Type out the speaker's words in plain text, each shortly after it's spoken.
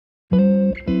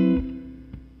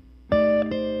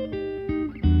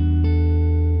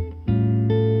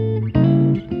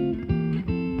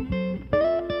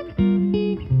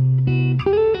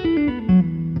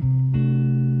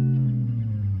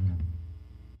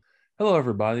Hello,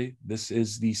 everybody. This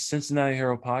is the Cincinnati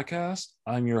Herald podcast.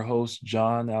 I'm your host,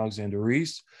 John Alexander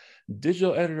Reese,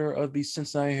 digital editor of the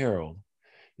Cincinnati Herald.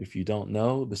 If you don't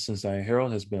know, the Cincinnati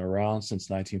Herald has been around since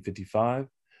 1955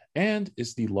 and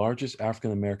is the largest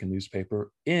African American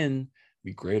newspaper in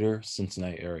the greater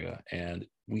Cincinnati area. And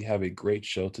we have a great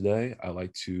show today. I'd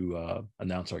like to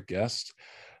announce our guest,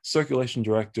 Circulation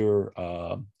Director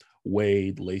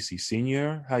Wade Lacey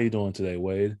Sr. How you doing today,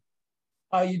 Wade?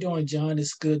 How you doing, John?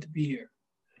 It's good to be here.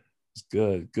 It's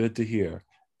good to hear.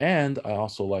 And I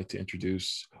also like to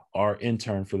introduce our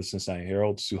intern for the Cincinnati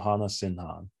Herald, Suhana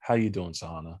Sinhan. How you doing,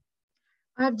 Suhana?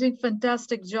 I'm doing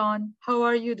fantastic, John. How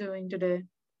are you doing today?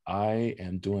 I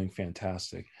am doing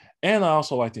fantastic. And I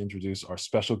also like to introduce our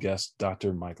special guest,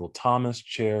 Dr. Michael Thomas,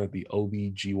 Chair of the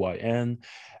OBGYN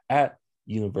at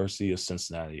University of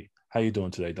Cincinnati. How you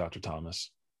doing today, Dr.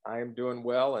 Thomas? I am doing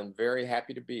well and very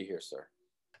happy to be here, sir.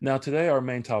 Now, today our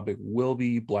main topic will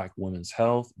be Black women's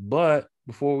health, but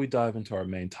before we dive into our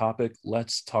main topic,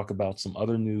 let's talk about some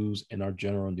other news in our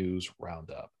general news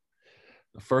roundup.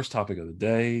 The first topic of the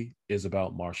day is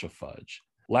about Marcia Fudge.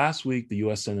 Last week, the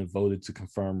U.S. Senate voted to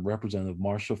confirm Representative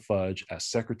Marcia Fudge as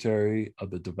Secretary of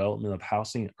the Development of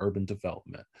Housing and Urban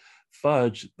Development.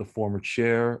 Fudge, the former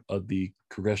chair of the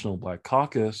Congressional Black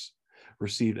Caucus,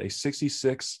 received a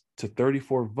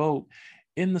 66-34 vote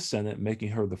in the Senate, making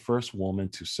her the first woman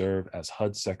to serve as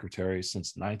HUD Secretary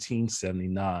since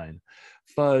 1979.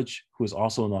 Fudge, who is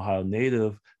also an Ohio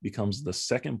native, becomes the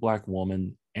second Black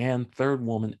woman and third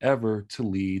woman ever to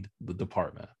lead the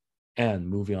department. And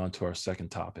moving on to our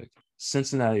second topic,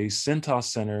 Cincinnati's Cintas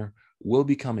Center will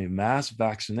become a mass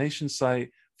vaccination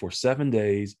site for 7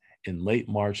 days in late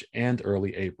March and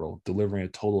early April, delivering a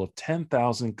total of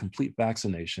 10,000 complete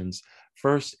vaccinations,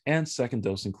 first and second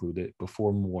dose included,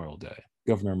 before Memorial Day.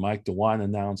 Governor Mike DeWine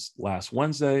announced last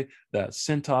Wednesday that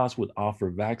Cintas would offer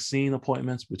vaccine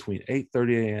appointments between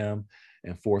 8:30 a.m.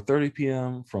 and 4:30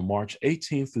 p.m. from March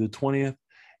 18th through the 20th,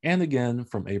 and again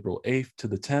from April 8th to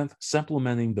the 10th,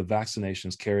 supplementing the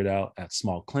vaccinations carried out at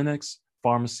small clinics,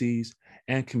 pharmacies,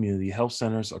 and community health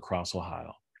centers across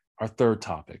Ohio. Our third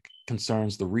topic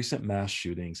concerns the recent mass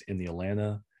shootings in the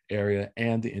Atlanta area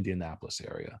and the Indianapolis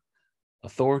area.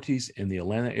 Authorities in the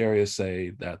Atlanta area say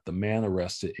that the man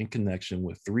arrested in connection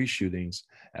with 3 shootings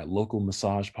at local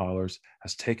massage parlors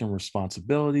has taken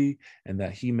responsibility and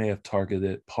that he may have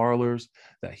targeted parlors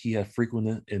that he had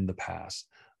frequented in the past.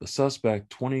 The suspect,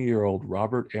 20-year-old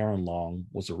Robert Aaron Long,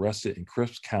 was arrested in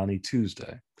Cripps County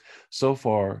Tuesday. So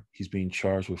far, he's being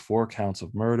charged with 4 counts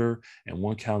of murder and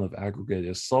 1 count of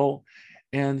aggravated assault,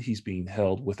 and he's being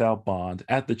held without bond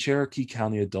at the Cherokee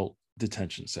County Adult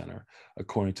Detention Center,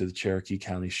 according to the Cherokee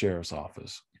County Sheriff's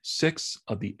Office. 6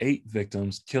 of the 8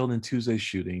 victims killed in Tuesday's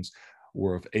shootings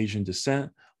were of Asian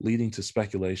descent, leading to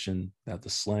speculation that the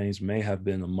slayings may have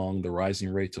been among the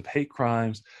rising rates of hate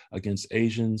crimes against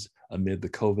Asians amid the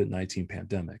COVID-19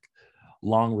 pandemic.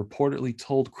 Long reportedly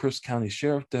told Cripps County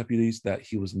Sheriff deputies that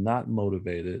he was not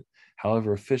motivated.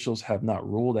 However, officials have not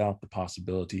ruled out the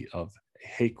possibility of a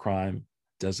hate crime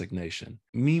designation.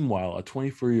 Meanwhile, a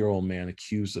 24-year-old man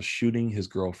accused of shooting his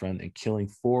girlfriend and killing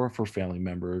 4 of her family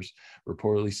members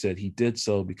reportedly said he did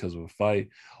so because of a fight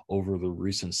over the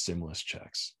recent stimulus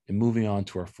checks. And moving on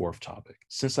to our fourth topic,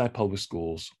 Cincinnati Public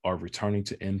Schools are returning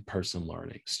to in-person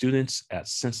learning. Students at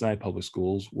Cincinnati Public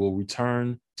Schools will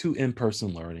return to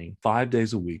in-person learning 5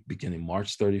 days a week beginning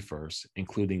March 31st,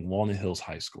 including Walnut Hills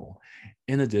High School.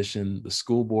 In addition, the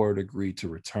school board agreed to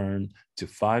return to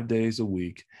 5 days a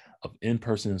week of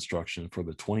in-person instruction for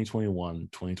the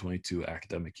 2021-2022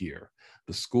 academic year.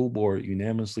 The school board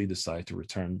unanimously decided to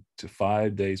return to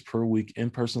 5 days per week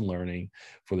in-person learning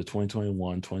for the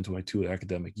 2021-2022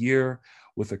 academic year,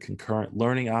 with a concurrent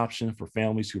learning option for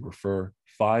families who prefer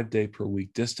 5-day per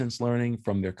week distance learning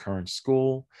from their current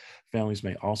school. Families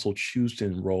may also choose to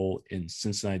enroll in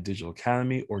Cincinnati Digital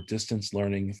Academy or distance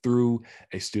learning through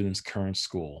a student's current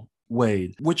school.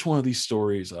 Wade, which one of these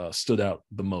stories stood out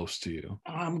the most to you?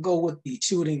 I'm go with the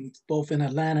shootings both in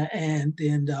Atlanta and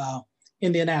in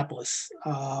Indianapolis.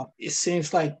 It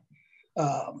seems like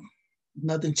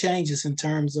nothing changes in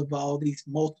terms of all these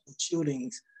multiple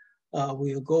shootings.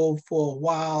 We'll go for a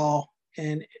while,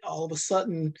 and all of a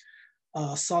sudden,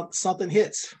 something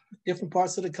hits. Different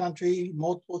parts of the country,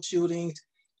 multiple shootings.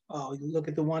 You look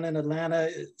at the one in Atlanta,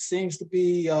 it seems to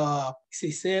be,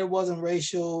 he said it wasn't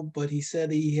racial, but he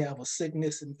said he have a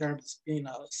sickness in terms of being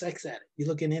a sex addict. You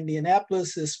look in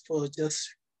Indianapolis, it's for just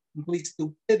complete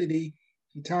stupidity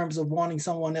in terms of wanting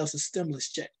someone else's stimulus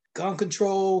check. Gun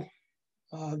control,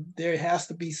 there has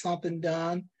to be something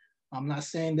done. I'm not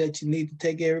saying that you need to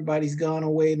take everybody's gun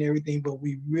away and everything, but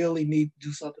we really need to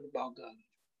do something about guns.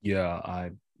 Yeah,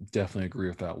 I definitely agree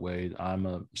with that, Wade. I'm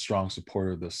a strong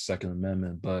supporter of the Second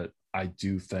Amendment, but I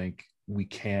do think we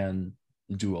can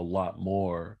do a lot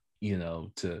more,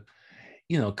 to,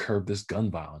 curb this gun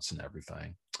violence and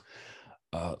everything.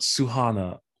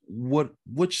 Suhana,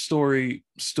 which story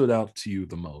stood out to you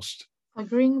the most?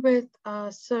 Agreeing with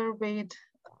Sir Wade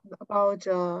about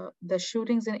the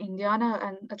shootings in Indiana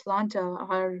and Atlanta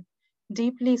are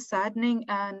deeply saddening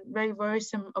and very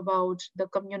worrisome about the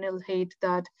communal hate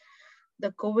that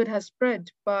the COVID has spread.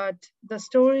 But the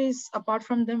stories, apart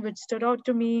from them, which stood out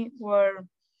to me were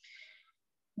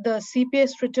the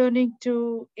CPS returning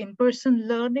to in person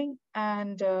learning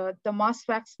and the mass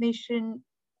vaccination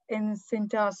in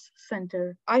Cintas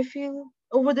Center. I feel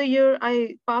over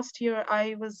the past year,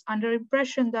 I was under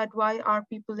impression that why are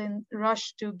people in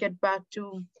rush to get back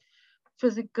to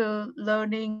physical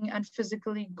learning and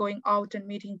physically going out and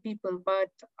meeting people. But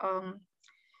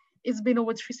it's been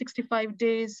over 365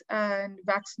 days and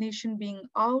vaccination being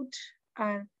out,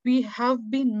 and we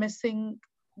have been missing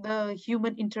the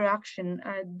human interaction,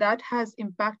 and that has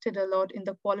impacted a lot in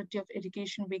the quality of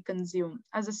education we consume.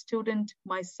 As a student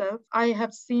myself, I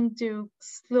have seemed to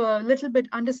a little bit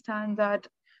understand that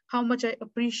how much I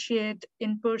appreciate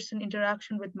in-person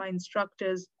interaction with my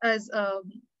instructors, as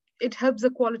it helps the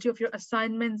quality of your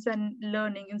assignments and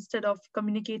learning instead of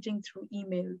communicating through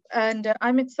email. And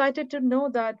I'm excited to know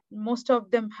that most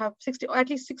of them have 60, or at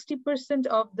least 60%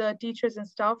 of the teachers and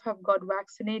staff have got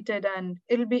vaccinated. And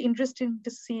it'll be interesting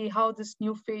to see how this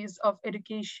new phase of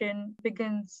education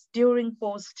begins during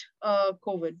post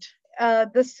COVID.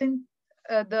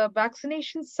 The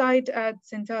vaccination site at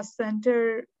Cinta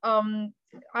Center,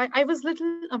 I was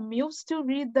little amused to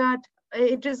read that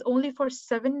it is only for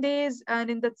 7 days, and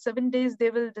in that 7 days, they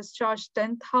will discharge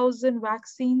 10,000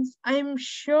 vaccines. I'm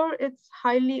sure it's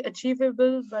highly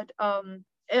achievable, but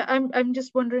I'm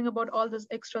just wondering about all those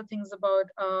extra things about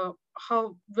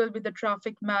how will be the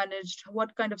traffic managed,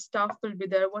 what kind of staff will be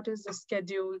there, what is the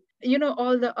schedule,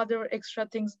 all the other extra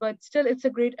things. But still, it's a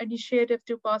great initiative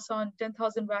to pass on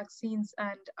 10,000 vaccines,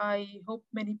 and I hope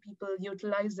many people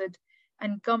utilize it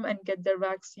and come and get their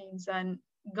vaccines and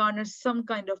garner some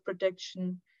kind of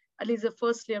protection, at least the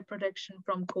first layer protection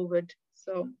from COVID.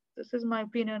 So this is my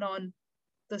opinion on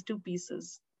those two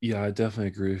pieces. Yeah, I definitely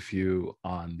agree with you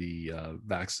on the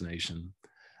vaccination.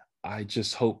 I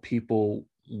just hope people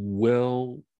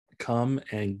will come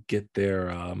and get their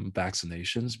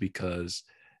vaccinations, because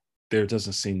there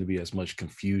doesn't seem to be as much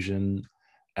confusion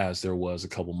as there was a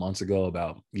couple months ago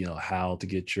about how to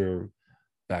get your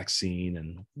vaccine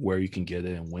and where you can get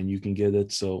it and when you can get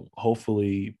it. So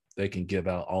hopefully they can give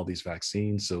out all these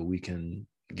vaccines so we can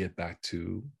get back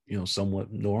to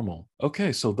somewhat normal.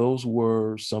 Okay, so those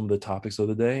were some of the topics of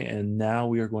the day, and now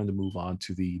we are going to move on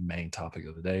to the main topic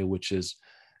of the day, which is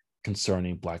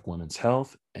concerning Black women's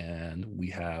health, and we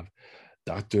have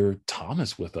Dr.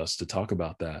 Thomas with us to talk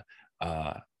about that.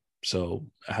 So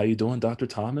how you doing, Dr.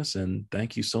 Thomas? And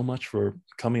thank you so much for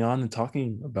coming on and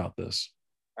talking about this.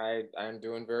 I'm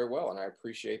doing very well, and I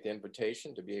appreciate the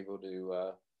invitation to be able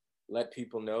to let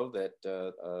people know that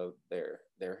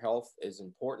their health is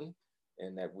important,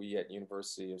 and that we at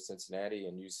University of Cincinnati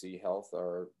and UC Health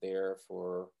are there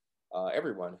for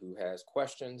everyone who has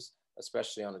questions,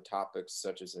 especially on a topic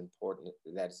such as important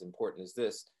as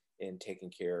this in taking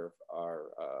care of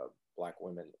our Black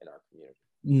women in our community.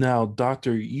 Now,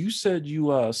 Doctor, you said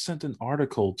you sent an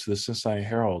article to the Cincinnati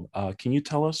Herald. Can you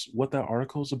tell us what that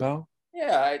article is about?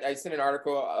 Yeah, I sent an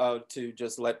article to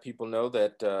just let people know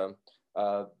that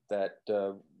I'm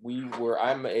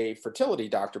a fertility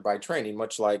doctor by training,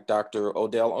 much like Dr.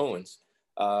 Odell Owens.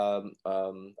 Dr.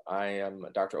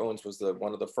 Owens was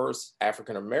one of the first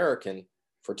African-American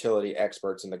fertility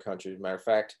experts in the country. As a matter of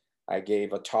fact, I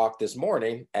gave a talk this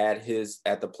morning at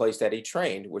the place that he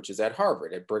trained, which is at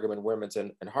Harvard, at Brigham and Women's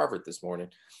and Harvard this morning,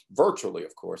 virtually,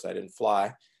 of course. I didn't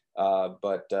fly.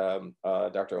 But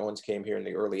Dr. Owens came here in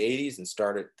the early 80s and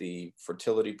started the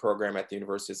fertility program at the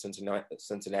University of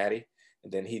Cincinnati.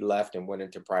 And then he left and went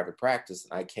into private practice.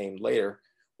 And I came later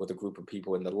with a group of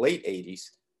people in the late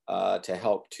 80s to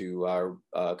help to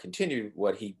continue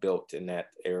what he built in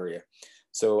that area.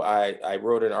 So I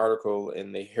wrote an article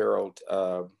in the Herald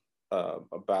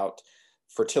about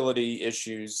fertility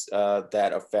issues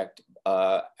that affect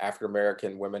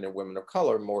African-American women and women of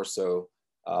color more so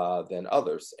than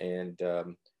others. And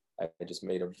I just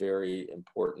made a very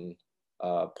important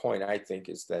point, I think,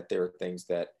 is that there are things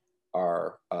that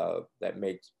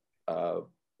make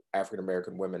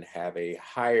African-American women have a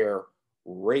higher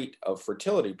rate of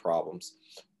fertility problems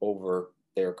over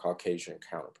their Caucasian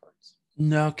counterparts.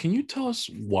 Now, can you tell us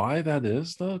why that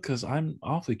is, though? Because I'm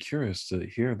awfully curious to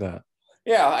hear that.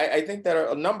 Yeah, I think there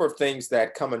are a number of things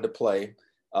that come into play.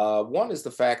 One is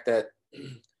the fact that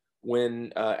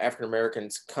when African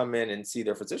Americans come in and see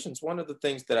their physicians, one of the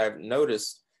things that I've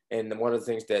noticed, and one of the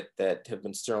things that have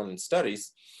been shown in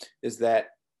studies, is that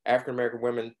African American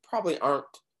women probably aren't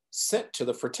sent to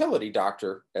the fertility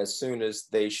doctor as soon as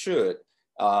they should.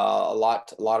 A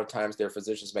lot of times their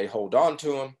physicians may hold on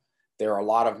to them. There are a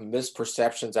lot of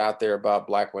misperceptions out there about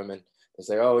Black women. They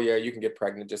say, oh yeah, you can get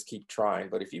pregnant, just keep trying.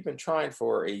 But if you've been trying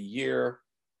for a year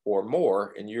or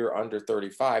more and you're under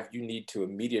 35, you need to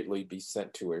immediately be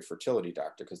sent to a fertility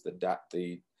doctor, because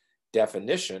the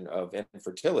definition of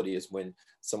infertility is when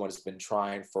someone has been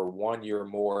trying for 1 year or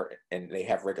more and they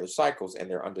have regular cycles and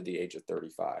they're under the age of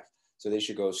 35. So they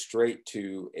should go straight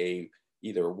to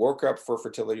either a workup for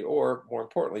fertility, or more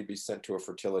importantly, be sent to a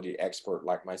fertility expert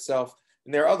like myself.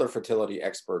 And there are other fertility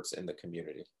experts in the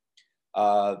community.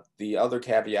 The other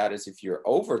caveat is if you're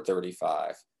over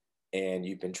 35 and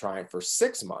you've been trying for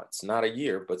 6 months, not a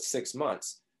year, but 6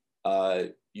 months,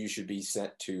 you should be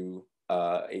sent to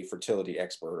a fertility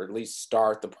expert, or at least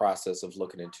start the process of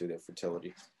looking into their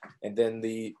fertility. And then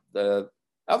the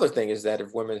other thing is that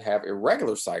if women have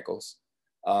irregular cycles,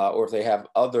 or if they have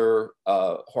other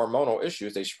hormonal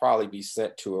issues, they should probably be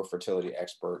sent to a fertility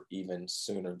expert even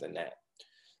sooner than that.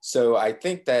 So I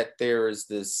think that there is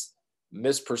this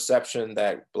misperception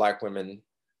that Black women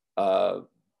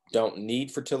don't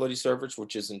need fertility service,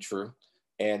 which isn't true.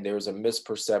 And there's a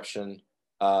misperception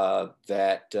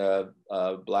that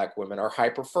Black women are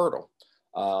hyperfertile.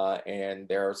 And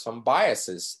there are some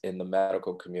biases in the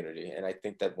medical community. And I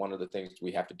think that one of the things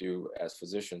we have to do as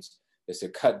physicians is to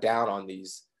cut down on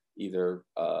these either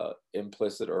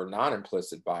implicit or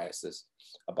non-implicit biases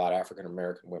about African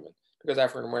American women, because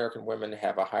African American women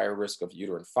have a higher risk of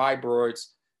uterine fibroids.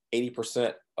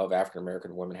 80% of African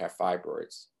American women have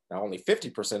fibroids. Now, only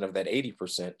 50% of that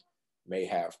 80% may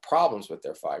have problems with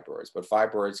their fibroids, but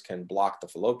fibroids can block the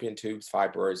fallopian tubes.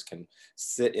 Fibroids can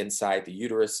sit inside the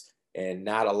uterus and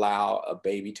not allow a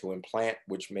baby to implant,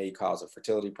 which may cause a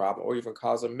fertility problem or even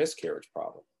cause a miscarriage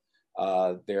problem.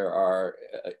 There are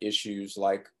issues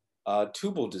like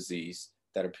tubal disease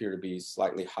that appear to be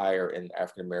slightly higher in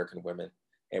African American women,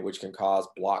 and which can cause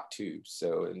blocked tubes.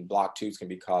 So, and blocked tubes can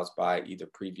be caused by either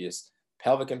previous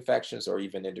pelvic infections or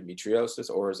even endometriosis,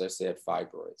 or as I said,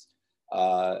 fibroids.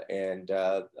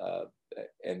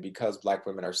 And because Black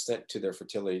women are sent to their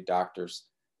fertility doctors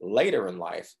later in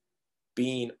life,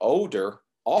 being older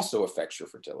also affects your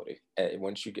fertility.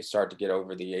 Once you start to get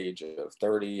over the age of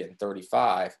 30 and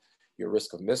 35, your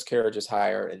risk of miscarriage is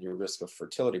higher and your risk of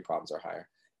fertility problems are higher.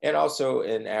 And also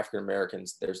in African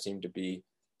Americans, there seem to be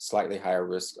slightly higher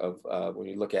risk of, when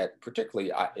you look at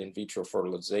particularly in vitro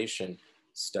fertilization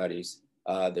studies,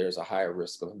 there's a higher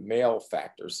risk of male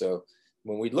factors. So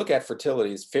when we look at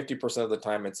fertility, 50% of the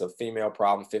time it's a female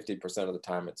problem, 50% of the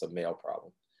time it's a male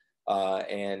problem.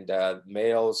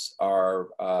 Males are,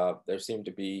 there seem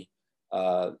to be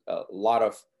a lot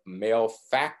of male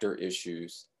factor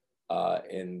issues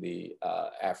in the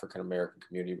African American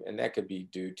community. And that could be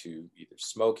due to either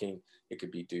smoking, it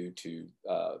could be due to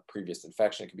previous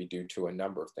infection, it could be due to a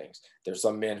number of things. There's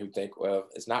some men who think, well,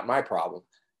 it's not my problem.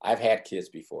 I've had kids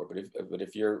before, but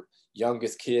if your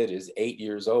youngest kid is 8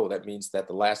 years old, that means that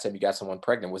the last time you got someone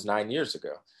pregnant was 9 years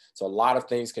ago. So a lot of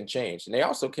things can change. And they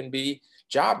also can be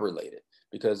job related,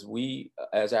 because we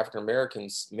as African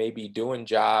Americans may be doing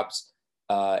jobs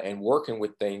and working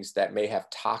with things that may have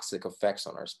toxic effects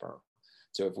on our sperm.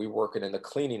 So if we're working in the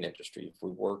cleaning industry, if we're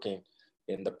working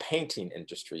in the painting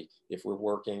industry, if we're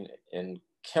working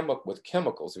with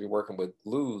chemicals, if we're working with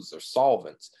glues or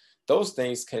solvents, those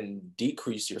things can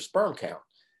decrease your sperm count.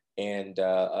 And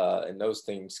those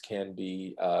things can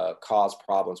be cause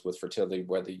problems with fertility,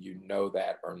 whether you know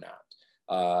that or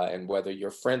not, and whether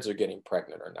your friends are getting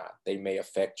pregnant or not. They may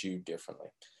affect you differently.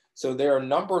 So there are a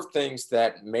number of things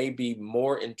that may be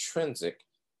more intrinsic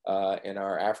in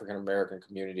our African American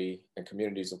community and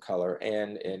communities of color,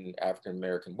 and in African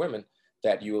American women,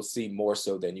 that you will see more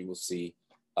so than you will see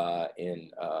in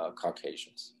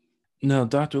Caucasians. Now,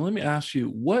 doctor, let me ask you,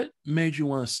 what made you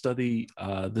want to study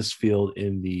this field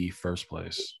in the first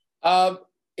place? I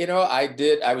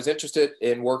was interested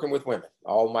in working with women.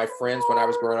 All my friends when I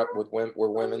was growing up were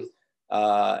women.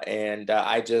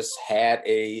 I just had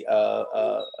a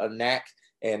knack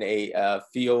and a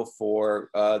feel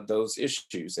for those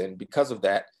issues. And because of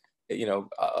that,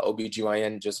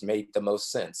 OBGYN just made the most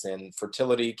sense. And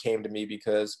fertility came to me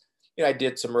because, I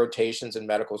did some rotations in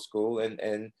medical school, and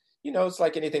it's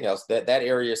like anything else, that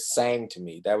area sang to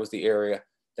me. That was the area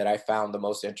that I found the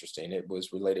most interesting. It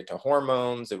was related to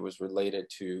hormones. It was related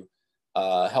to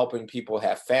helping people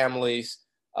have families.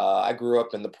 I grew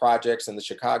up in the projects in the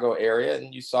Chicago area,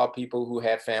 and you saw people who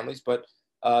had families, but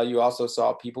you also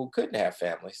saw people who couldn't have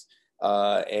families.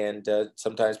 And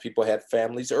sometimes people had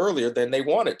families earlier than they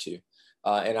wanted to.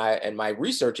 And my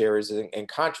research area is in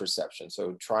contraception.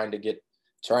 So trying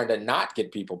to not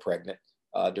get people pregnant,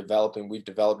 we've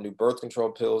developed new birth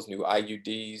control pills, new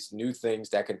IUDs, new things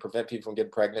that can prevent people from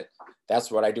getting pregnant.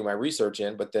 That's what I do my research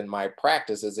in. But then my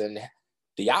practice is in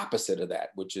the opposite of that,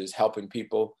 which is helping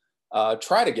people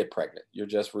try to get pregnant. You're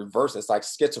just reversing. It's like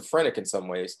schizophrenic in some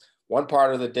ways. One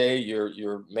part of the day,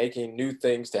 you're making new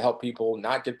things to help people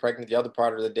not get pregnant. The other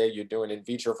part of the day, you're doing in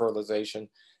vitro fertilization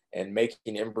and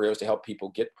making embryos to help people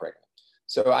get pregnant.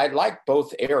 So I like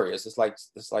both areas. It's like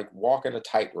walking a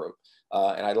tightrope.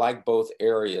 And I like both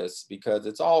areas because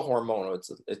it's all hormonal.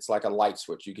 It's like a light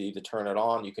switch. You can either turn it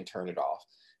on, you can turn it off.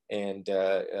 And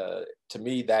to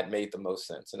me, that made the most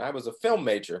sense. And I was a film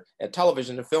major, a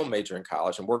television and film major in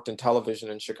college, and worked in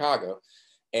television in Chicago.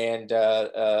 And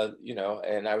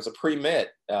and I was a pre-med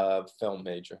film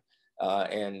major.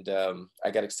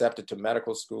 I got accepted to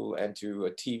medical school and to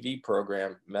a TV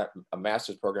program, a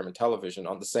master's program in television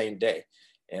on the same day.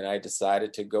 And I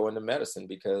decided to go into medicine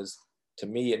because to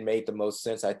me, it made the most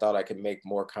sense. I thought I could make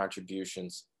more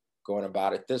contributions going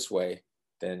about it this way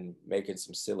than making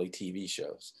some silly TV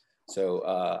shows. So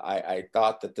I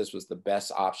thought that this was the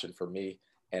best option for me.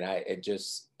 And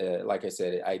like I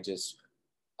said,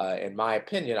 in my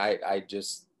opinion, I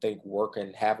just think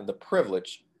having the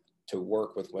privilege to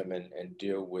work with women and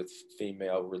deal with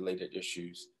female related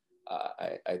issues,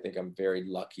 I think I'm very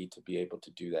lucky to be able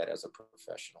to do that as a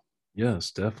professional.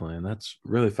 Yes, definitely. And that's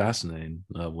really fascinating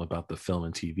about the film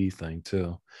and TV thing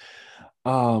too.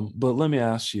 But let me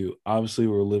ask you, obviously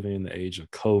we're living in the age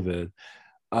of COVID.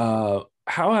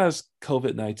 How has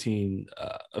COVID-19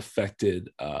 affected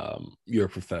your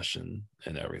profession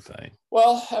and everything?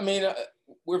 Well, I mean,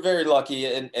 we're very lucky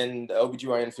in the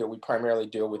OBGYN field. We primarily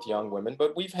deal with young women,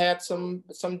 but we've had some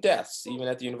deaths, even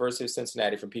at the University of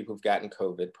Cincinnati, from people who've gotten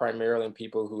COVID, primarily in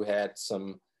people who had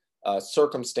some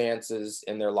circumstances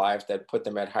in their lives that put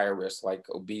them at higher risk, like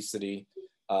obesity.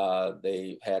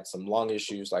 They had some lung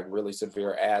issues, like really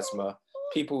severe asthma.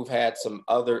 People who've had some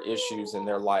other issues in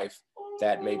their life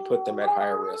that may put them at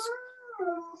higher risk.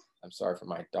 I'm sorry for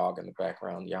my dog in the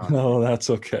background yawning. No, that's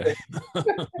okay.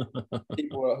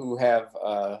 People who have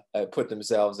put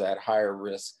themselves at higher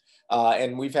risk.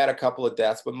 And we've had a couple of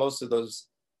deaths, but most of those,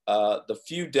 the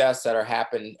few deaths that are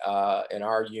happened in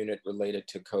our unit related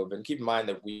to COVID, and keep in mind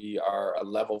that we are a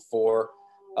level 4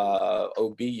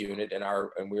 OB unit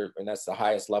and that's the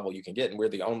highest level you can get. And we're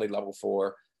the only level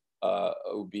 4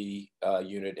 OB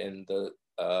unit in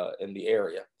the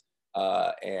area.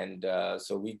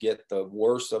 So we get the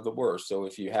worst of the worst. So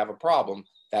if you have a problem,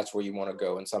 that's where you want to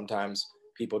go. And sometimes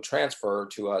people transfer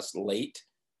to us late,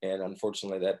 and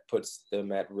unfortunately that puts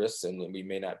them at risk, and we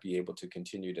may not be able to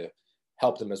continue to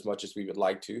help them as much as we would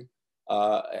like to.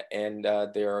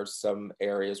 There are some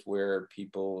areas where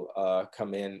people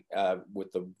come in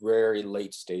with the very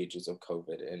late stages of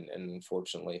COVID. And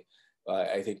unfortunately,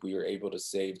 I think we are able to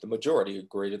save the majority,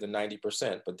 greater than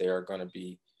 90%, but there are going to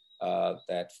be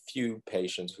that few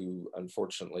patients who,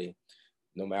 unfortunately,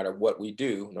 no matter what we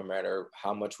do, no matter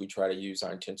how much we try to use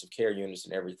our intensive care units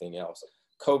and everything else,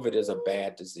 COVID is a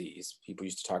bad disease. People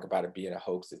used to talk about it being a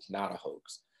hoax. It's not a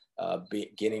hoax.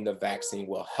 Getting the vaccine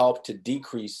will help to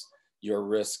decrease your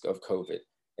risk of COVID.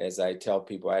 As I tell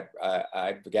people,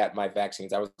 I got my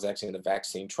vaccines. I was actually in the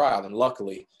vaccine trial and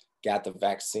luckily got the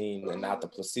vaccine and not the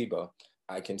placebo.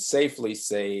 I can safely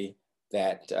say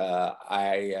that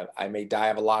I may die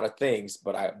of a lot of things,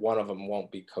 but one of them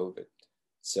won't be COVID.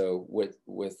 So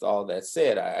with all that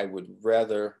said, I would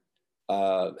rather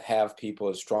have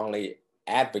people strongly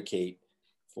advocate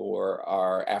for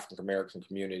our African American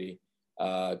community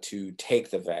to take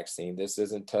the vaccine. This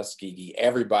isn't Tuskegee.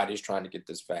 Everybody's trying to get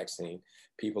this vaccine.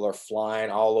 People are flying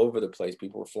all over the place.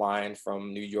 People are flying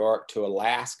from New York to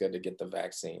Alaska to get the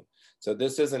vaccine. So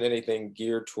this isn't anything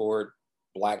geared toward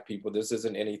Black people. This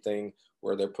isn't anything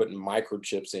where they're putting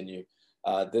microchips in you.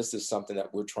 This is something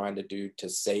that we're trying to do to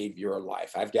save your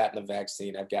life. I've gotten the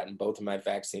vaccine. I've gotten both of my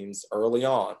vaccines early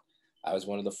on. I was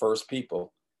one of the first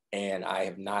people, and I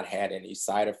have not had any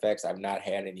side effects. I've not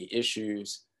had any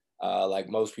issues. Like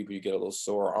most people, you get a little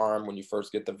sore arm when you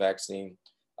first get the vaccine.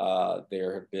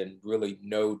 There have been really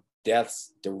no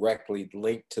deaths directly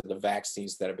linked to the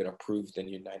vaccines that have been approved in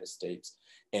the United States.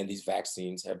 And these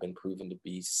vaccines have been proven to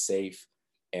be safe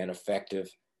and effective.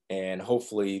 And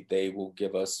hopefully they will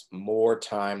give us more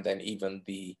time than even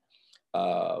the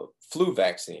flu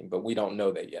vaccine, but we don't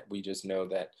know that yet. We just know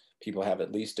that people have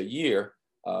at least a year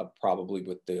probably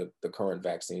with the current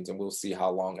vaccines, and we'll see how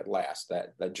long it lasts.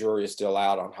 That the jury is still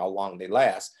out on how long they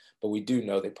last, but we do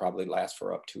know they probably last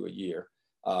for up to a year.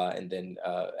 And then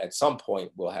at some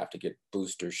point, we'll have to get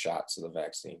booster shots of the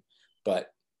vaccine.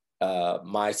 But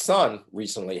my son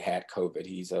recently had COVID.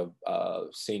 He's a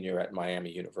senior at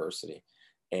Miami University,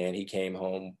 and he came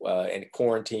home and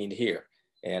quarantined here.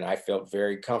 And I felt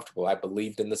very comfortable. I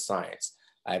believed in the science.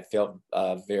 I felt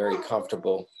very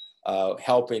comfortable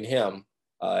helping him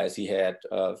as he had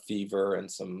fever and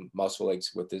some muscle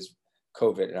aches with his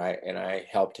COVID, and I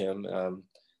helped him.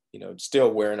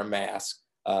 Still wearing a mask,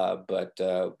 but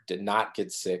did not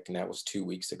get sick, and that was 2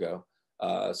 weeks ago.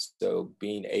 So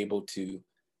being able to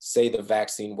say the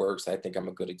vaccine works, I think I'm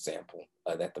a good example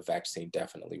that the vaccine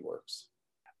definitely works.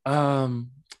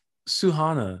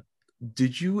 Suhana,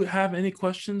 did you have any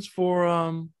questions for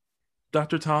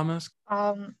Dr. Thomas?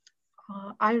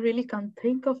 I really can't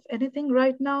think of anything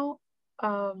right now.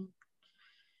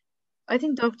 I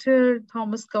think Dr.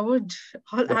 Thomas covered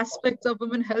all aspects of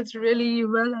women's health really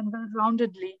well and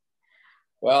well-roundedly.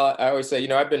 Well, I always say,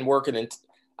 I've been working in,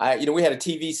 we had a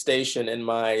TV station in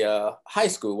my high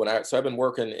school so I've been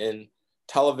working in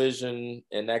television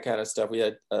and that kind of stuff. We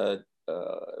had, it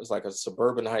was like a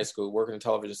suburban high school, working in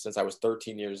television since I was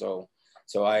 13 years old.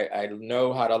 So I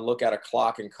know how to look at a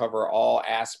clock and cover all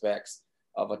aspects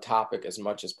of a topic as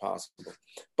much as possible.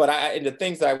 But and the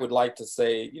things I would like to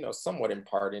say, somewhat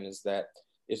imparting, is that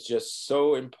it's just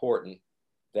so important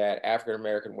that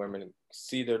African-American women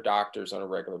see their doctors on a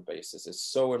regular basis. It's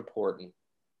so important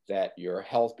that your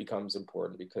health becomes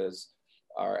important, because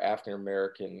our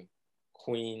African-American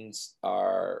queens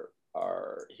are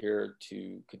here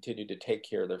to continue to take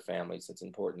care of their families. It's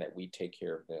important that we take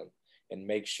care of them and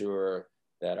make sure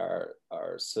that our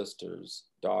sisters,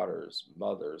 daughters,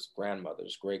 mothers,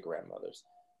 grandmothers, great-grandmothers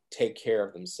take care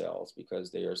of themselves,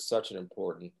 because they are such an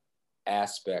important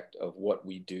aspect of what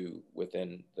we do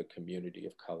within the community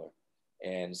of color,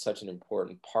 and such an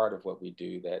important part of what we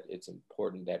do, that it's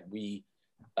important that we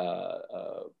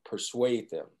persuade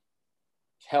them,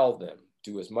 tell them,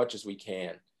 do as much as we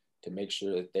can to make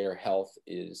sure that their health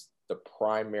is the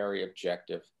primary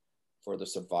objective for the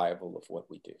survival of what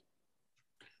we do.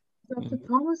 Dr.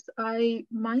 Thomas, I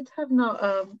might have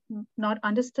not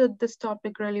understood this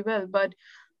topic really well, but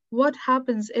what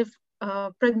happens if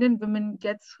pregnant women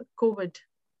gets COVID?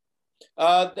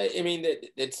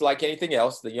 It's like anything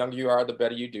else. The younger you are, the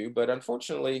better you do. But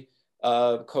unfortunately,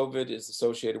 COVID is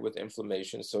associated with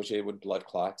inflammation, associated with blood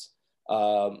clots.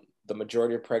 The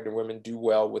majority of pregnant women do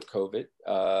well with COVID.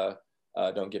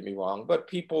 Don't get me wrong. But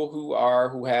people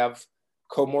who have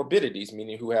comorbidities,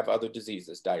 meaning who have other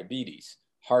diseases, diabetes,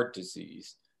 heart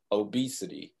disease,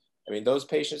 obesity, those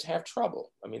patients have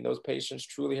trouble. Those patients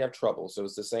truly have trouble. So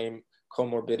it's the same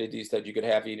comorbidities that you could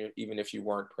have even if you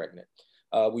weren't pregnant.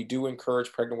 We do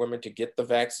encourage pregnant women to get the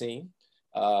vaccine.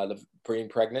 Being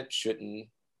pregnant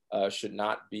should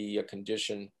not be a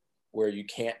condition where you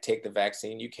can't take the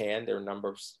vaccine. You can. There are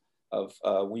numbers of,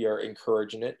 we are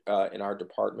encouraging it in our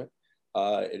department.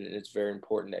 And it's very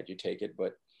important that you take it.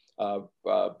 But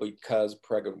because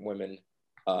pregnant women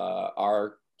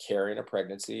are carrying a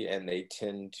pregnancy, and they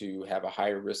tend to have a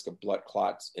higher risk of blood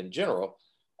clots in general,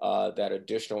 that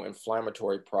additional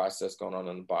inflammatory process going on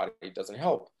in the body doesn't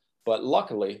help. But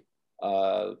luckily,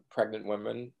 pregnant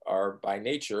women are by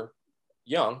nature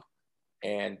young,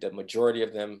 and the majority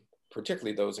of them,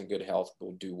 particularly those in good health,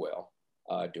 will do well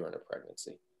during a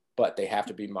pregnancy. But they have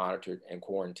to be monitored and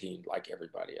quarantined like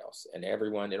everybody else. And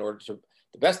everyone, the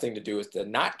best thing to do is to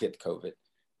not get COVID.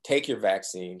 Take your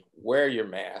vaccine, wear your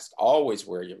mask, always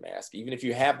wear your mask, even if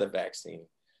you have the vaccine.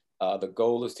 The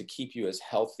goal is to keep you as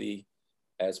healthy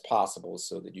as possible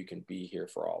so that you can be here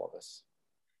for all of us.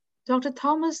 Dr.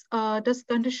 Thomas, does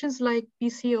conditions like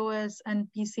PCOS and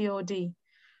PCOD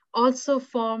also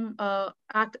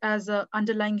act as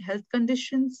underlying health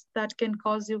conditions that can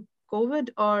cause you COVID,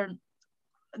 or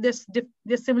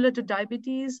they're similar to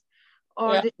diabetes,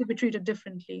 or they should be treated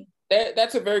differently?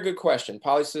 That's a very good question.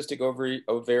 Polycystic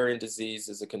ovarian disease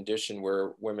is a condition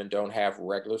where women don't have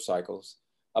regular cycles.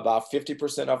 About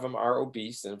 50% of them are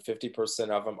obese, and 50%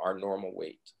 of them are normal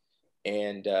weight.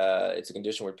 And it's a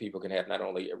condition where people can have not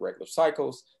only irregular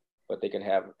cycles, but they can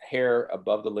have hair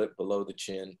above the lip, below the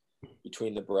chin,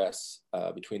 between the breasts,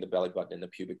 between the belly button and the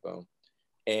pubic bone.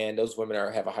 And those women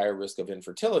have a higher risk of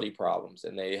infertility problems,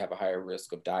 and they have a higher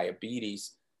risk of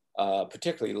diabetes,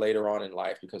 particularly later on in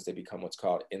life, because they become what's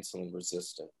called insulin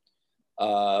resistant.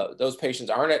 Those patients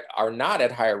are not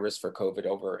at higher risk for COVID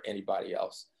over anybody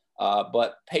else.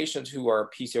 But patients who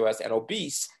are PCOS and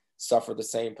obese suffer the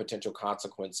same potential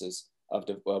consequences of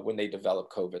when they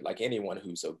develop COVID, like anyone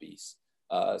who's obese.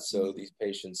 So these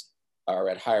patients are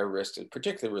at higher risk,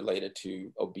 particularly related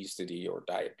to obesity or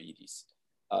diabetes.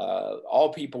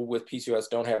 All people with PCOS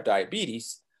don't have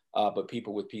diabetes, but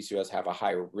people with PCOS have a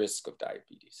higher risk of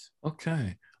diabetes.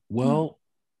 Okay. Well,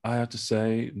 I have to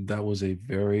say that was a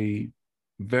very,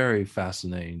 very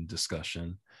fascinating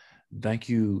discussion. Thank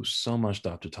you so much,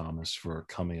 Dr. Thomas, for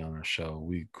coming on our show.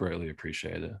 We greatly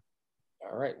appreciate it.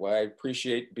 All right. Well, I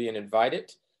appreciate being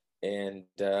invited, and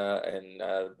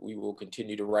we will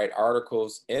continue to write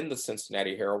articles in the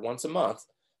Cincinnati Herald once a month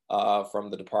from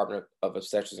the Department of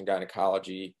Obstetrics and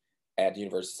Gynecology at the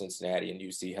University of Cincinnati and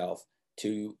UC Health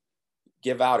to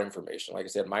give out information. Like I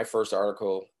said, my first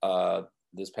article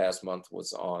this past month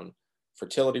was on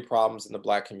fertility problems in the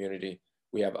Black community.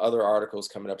 We have other articles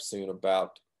coming up soon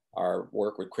about our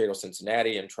work with Cradle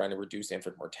Cincinnati and trying to reduce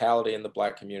infant mortality in the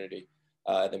Black community.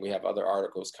 Then we have other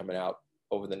articles coming out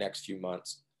over the next few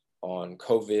months on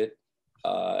COVID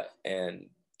and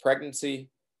pregnancy,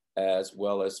 as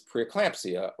well as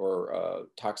preeclampsia or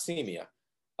toxemia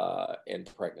in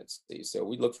pregnancy. So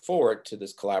we look forward to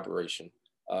this collaboration,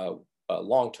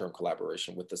 long-term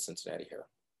collaboration with the Cincinnati Herald.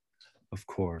 Of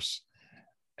course.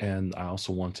 And I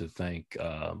also want to thank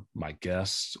my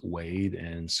guests, Wade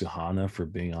and Suhana, for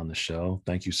being on the show.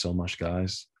 Thank you so much,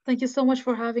 guys. Thank you so much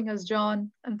for having us,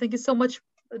 John. And thank you so much,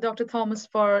 Dr. Thomas,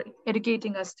 for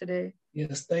educating us today.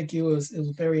 Yes, thank you. It was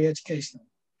very educational.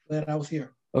 Glad I was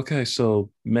here. Okay,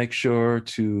 so make sure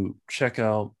to check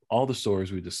out all the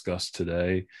stories we discussed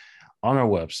today on our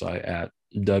website at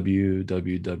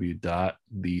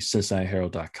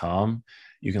www.thecincinnatiherald.com.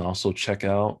 You can also check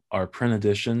out our print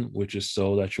edition, which is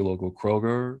sold at your local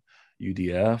Kroger,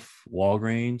 UDF,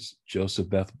 Walgreens, Joseph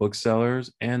Beth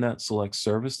Booksellers, and at select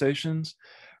service stations.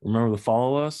 Remember to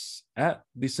follow us at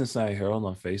the Cincinnati Herald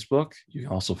on Facebook. You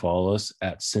can also follow us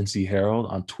at Cincy Herald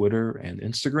on Twitter and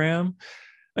Instagram.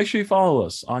 Make sure you follow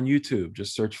us on YouTube.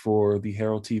 Just search for The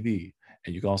Herald TV.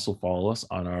 And you can also follow us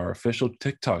on our official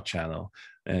TikTok channel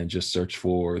and just search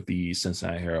for The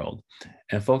Cincinnati Herald.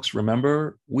 And folks,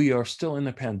 remember, we are still in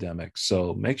the pandemic,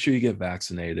 so make sure you get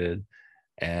vaccinated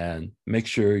and make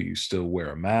sure you still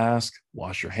wear a mask,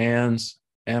 wash your hands,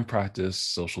 and practice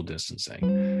social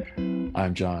distancing.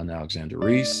 I'm John Alexander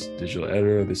Reese, digital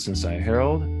editor of The Cincinnati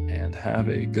Herald, and have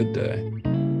a good day.